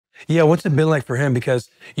Yeah, what's it been like for him? Because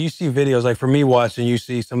you see videos, like for me watching, you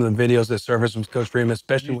see some of the videos that surface from Coach Freeman,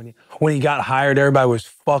 especially when he got hired, everybody was Did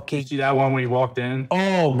you fucking, see that one when he walked in?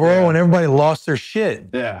 oh, bro, Yeah. and everybody lost their shit.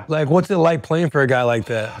 Yeah. Like, what's it like playing for a guy like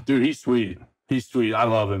that? Dude, he's sweet. He's sweet. I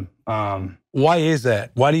love him. Why is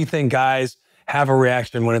that? Why do you think guys have a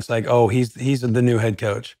reaction when it's like, oh, he's the new head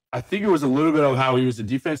coach? I think it was a little bit of how he was the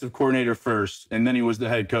defensive coordinator first, and then he was the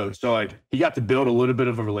head coach. So, like, he got to build a little bit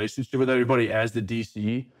of a relationship with everybody as the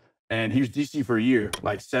DC. And he was DC for a year,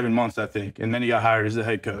 like 7 months, I think. And then he got hired as the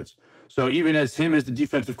head coach. So even as him as the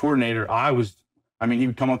defensive coordinator, he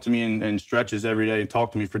would come up to me in stretches every day and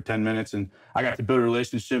talk to me for 10 minutes. And I got to build a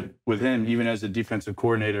relationship with him, even as a defensive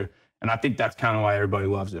coordinator. And I think that's kind of why everybody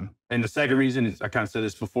loves him. And the second reason is, I kind of said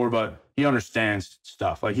this before, but he understands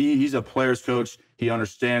stuff. Like he's a player's coach. He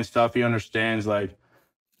understands stuff. He understands, like,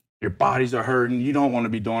 your bodies are hurting. You don't want to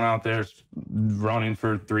be going out there running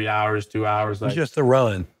for 3 hours, 2 hours. Like, Just the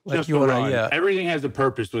run. Like just you want run. to, yeah. Everything has a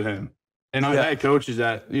purpose with him. And I've had coaches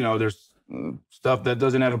that, there's stuff that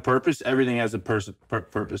doesn't have a purpose. Everything has a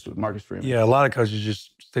purpose with Marcus Freeman. Yeah, a lot of coaches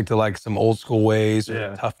just stick to like some old school ways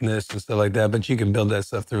or toughness and stuff like that. But you can build that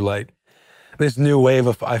stuff through like this new wave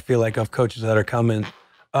of, I feel like, of coaches that are coming.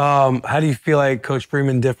 How do you feel like Coach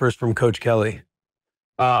Freeman differs from Coach Kelly?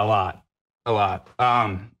 A lot.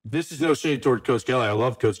 This is no shade toward Coach Kelly. I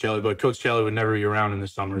love Coach Kelly, but Coach Kelly would never be around in the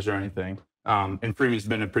summers or anything. And Freeman's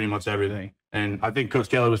been at pretty much everything. And I think Coach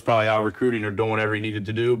Kelly was probably out recruiting or doing whatever he needed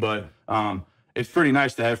to do. But it's pretty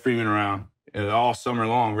nice to have Freeman around all summer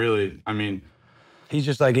long, really. I mean, he's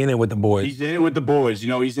just like in it with the boys. He's in it with the boys.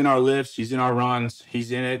 He's in our lifts. He's in our runs.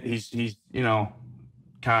 He's in it. He's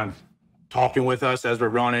kind of talking with us as we're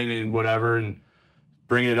running and whatever, and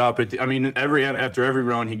bringing it up. After every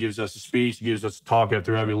run, he gives us a speech. He gives us a talk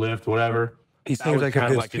after every lift, whatever. He seems like a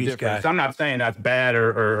good speech guy. I'm not saying that's bad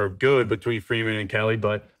or good between Freeman and Kelly,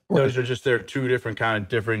 but those are just their two different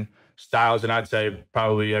styles. And I'd say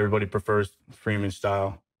probably everybody prefers Freeman's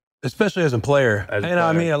style. Especially as a player.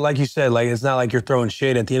 I mean, like you said, like it's not like you're throwing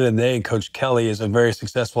shade. At the end of the day, Coach Kelly is a very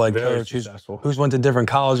successful head coach who's went to different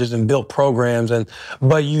colleges and built programs.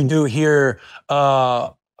 But you do hear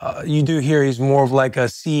he's more of like a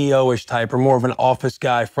CEO-ish type or more of an office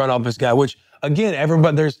guy, front office guy, which again,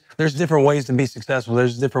 everybody, there's different ways to be successful.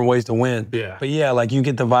 There's different ways to win. Yeah. But yeah, like you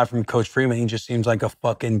get the vibe from Coach Freeman. He just seems like a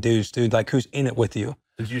fucking deuce, dude. Like who's in it with you?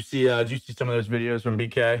 Did you see some of those videos from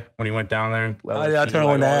BK when he went down there? I totally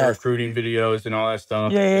want to ask. Recruiting videos and all that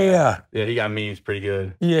stuff. Yeah. Yeah, he got memes pretty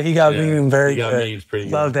good. Yeah, he got memes very good. He got memes pretty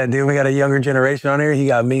good. Love that, dude. We got a younger generation on here. He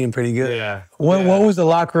got memes pretty good. Yeah. What was the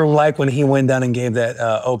locker room like when he went down and gave that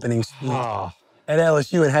opening speech at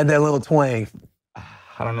LSU and had that little twang?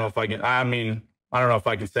 I don't know if I can. I don't know if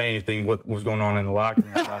I can say anything what was going on in the locker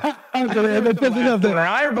room.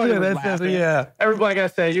 Everybody, like I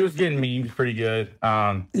said, he was getting memes pretty good.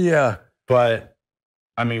 But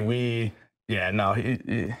I mean, it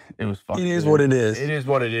was fucking. It is what it is. It is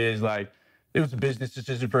what it is. Like, it was a business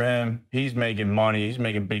decision for him. He's making money. He's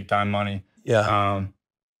making big time money. Yeah.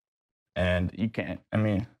 And you can't. I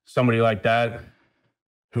mean, somebody like that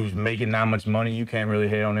who's making that much money, you can't really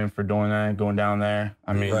hate on him for doing that, going down there.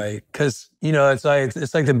 I mean, right? Because it's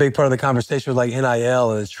like the big part of the conversation with like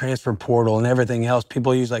NIL and its transfer portal and everything else.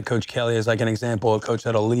 People use like Coach Kelly as like an example of a coach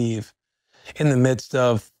that'll leave in the midst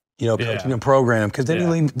of coaching a program. Because did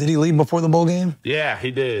he leave before the bowl game? Yeah, he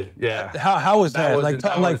did. Yeah. How was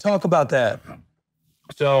that? Talk about that.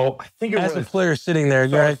 So I think as a player sitting there,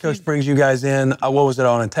 your head coach brings you guys in. What was it,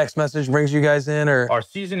 on a text message? Brings you guys in, or our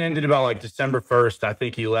season ended about like December 1st. I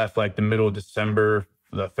think he left like the middle of December,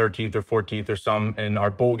 the 13th or 14th or something. And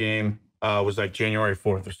our bowl game was like January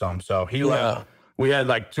 4th or something. So he left. We had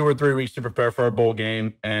like 2 or 3 weeks to prepare for our bowl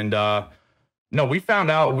game, and no, we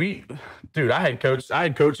found out. I had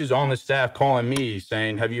coaches on the staff calling me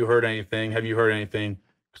saying, "Have you heard anything? Have you heard anything?"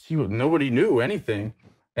 Because nobody knew anything.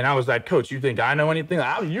 And I was like, "Coach, you think I know anything?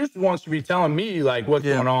 You're the ones to be telling me like what's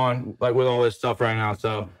going on, like with all this stuff right now."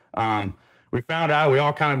 So we found out. We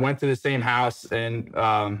all kind of went to the same house, and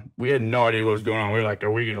we had no idea what was going on. We were like,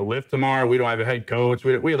 "Are we going to lift tomorrow? We don't have a head coach."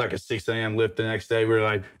 We had like a 6 a.m. lift the next day. We were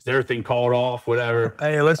like, "Is everything called off? Whatever."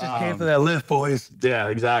 Hey, let's just cancel that lift, boys. Yeah,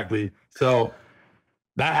 exactly. So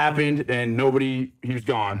that happened, and he was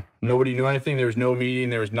gone. Nobody knew anything. There was no meeting.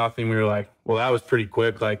 There was nothing. We were like, well, that was pretty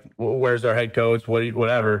quick. Like, where's our head coach?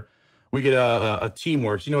 Whatever. We get a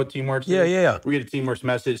Teamworks. You know what Teamworks is? Yeah. We get a Teamworks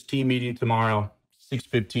message, team meeting tomorrow,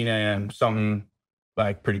 6:15 a.m., something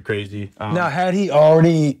like pretty crazy. Now, had he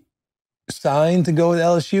already signed to go with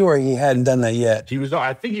LSU, or he hadn't done that yet?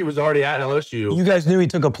 I think he was already at LSU. You guys knew he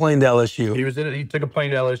took a plane to LSU. He took a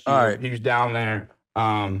plane to LSU. All right. He was down there.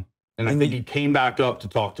 And I think he came back up to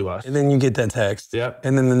talk to us. And then you get that text. Yep.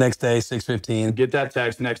 And then the next day, 6:15. Get that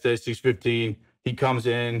text. Next day, 6:15. He comes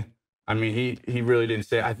in. I mean, he really didn't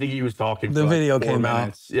say. I think he was talking. The for video like 4 came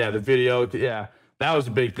minutes. out. Yeah, the video. Yeah, that was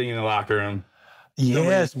a big thing in the locker room.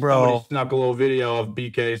 Yes, bro. Somebody snuck a little video of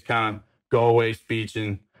BK's kind of go away speech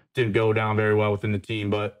and didn't go down very well within the team.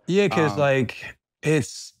 But yeah, because like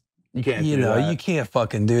it's you can't. You can't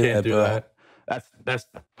fucking do that, bro.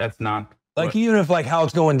 That's not like even if like how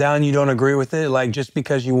it's going down, you don't agree with it. Like just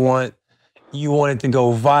because you want it to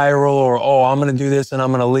go viral or I'm gonna do this and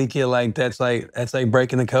I'm gonna leak it. Like that's like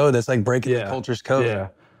breaking the code. That's like breaking the culture's code. Yeah.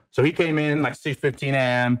 So he came in like 6:15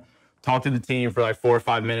 a.m. Talked to the team for like 4 or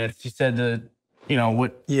 5 minutes. He said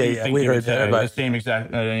what? Yeah. We heard that. The same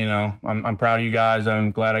exact. I'm proud of you guys.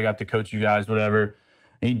 I'm glad I got to coach you guys. Whatever.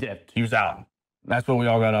 And he dipped. He was out. That's what we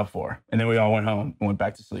all got up for. And then we all went home and went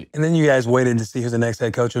back to sleep. And then you guys waited to see who the next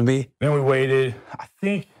head coach would be? Then we waited.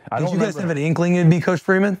 Did you guys have an inkling it'd be Coach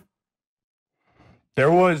Freeman?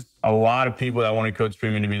 There was a lot of people that wanted Coach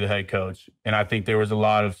Freeman to be the head coach. And I think there was a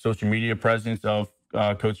lot of social media presence of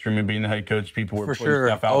Coach Freeman being the head coach. People were putting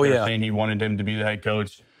stuff out there saying he wanted him to be the head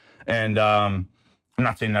coach. And I'm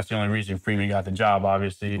not saying that's the only reason Freeman got the job,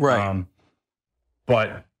 obviously. Right.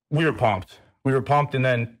 But we were pumped. And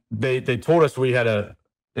then they told us it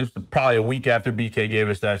was probably a week after BK gave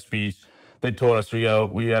us that speech. They told us we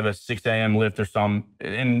have a 6 a.m. lift or something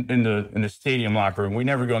in the stadium locker room. We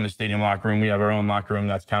never go in the stadium locker room. We have our own locker room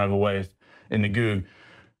that's kind of a ways in the Goog.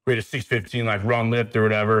 We had a 6:15 like run lift or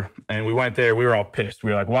whatever, and we went there. We were all pissed. We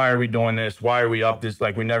were like, "Why are we doing this? Why are we up this?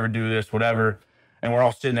 Like we never do this, whatever." And we're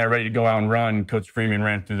all sitting there ready to go out and run. Coach Freeman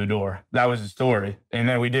ran through the door. That was the story. And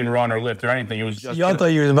then we didn't run or lift or anything. It was just y'all thought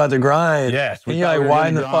you was about to grind. Yes. And you're like, why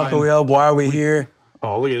in the fuck are we up? Why are we here?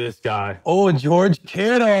 Oh, look at this guy. Oh, George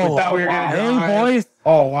Kittle. We thought we were gonna Hey, boys.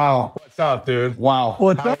 Oh, wow. What's up, dude? Wow.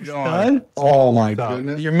 What's up, son? Oh, my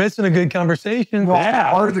goodness. You're missing a good conversation.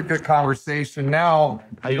 Well, part of the good conversation now.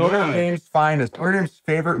 Notre Dame's finest. Notre Dame's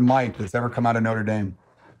favorite Mike that's ever come out of Notre Dame,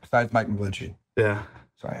 besides Mike McGlinchey. Yeah.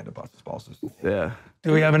 So I had to bust his balls. Yeah.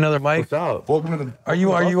 Do we have another mic? What's up? Welcome to the. Are you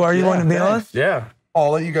going to be on? Yeah. Oh,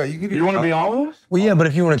 I'll let you go. You want to be on with us? Well, yeah, but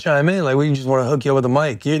if you want to chime in, like we just want to hook you up with a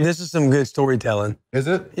mic. This is some good storytelling. Is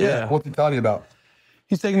it? Yeah. What's he telling you about?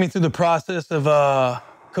 He's taking me through the process of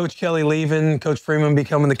Coach Kelly leaving, Coach Freeman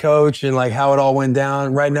becoming the coach, and like how it all went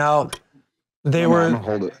down. Right now, they were.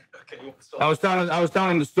 Hold it. I was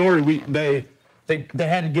telling him the story. They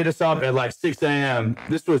had to get us up at like 6 a.m.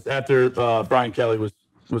 This was after Brian Kelly was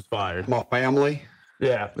fired. My family.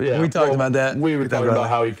 Yeah. We talked about that. We were talking about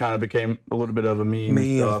how he kind of became a little bit of a meme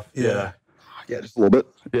and stuff. Yeah. Yeah, just a little bit.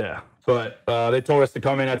 Yeah. But they told us to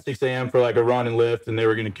come in at 6 a.m. for like a run and lift, and they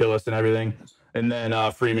were going to kill us and everything. And then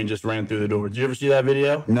Freeman just ran through the door. Did you ever see that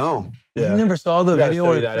video? No. Yeah. You never saw the video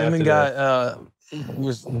where Freeman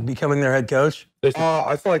was becoming their head coach?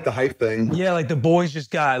 I saw like the hype thing. Yeah, like the boys just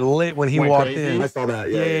got lit when he walked in. I saw that.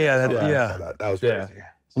 Yeah. That was crazy.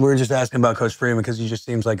 We were just asking about Coach Freeman because he just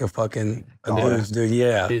seems like a fucking dude.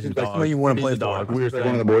 Yeah. He's a like dog. somebody you want to play dog. for. We were Like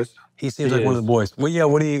one of the boys. He seems like one of the boys. Well, yeah,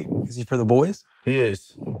 is he for the boys? He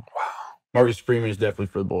is. Wow. Marcus Freeman is definitely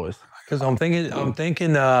for the boys. Because I'm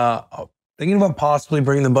thinking about possibly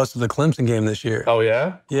bringing the bus to the Clemson game this year. Oh,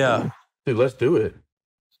 yeah? Yeah. Dude, let's do it.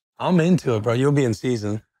 I'm into it, bro. You'll be in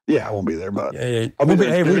season. Yeah, I won't be there, but Yeah. We'll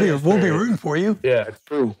be rooting for you. Yeah, it's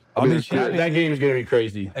true. that game's going to be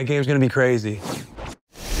crazy. That game's going to be crazy.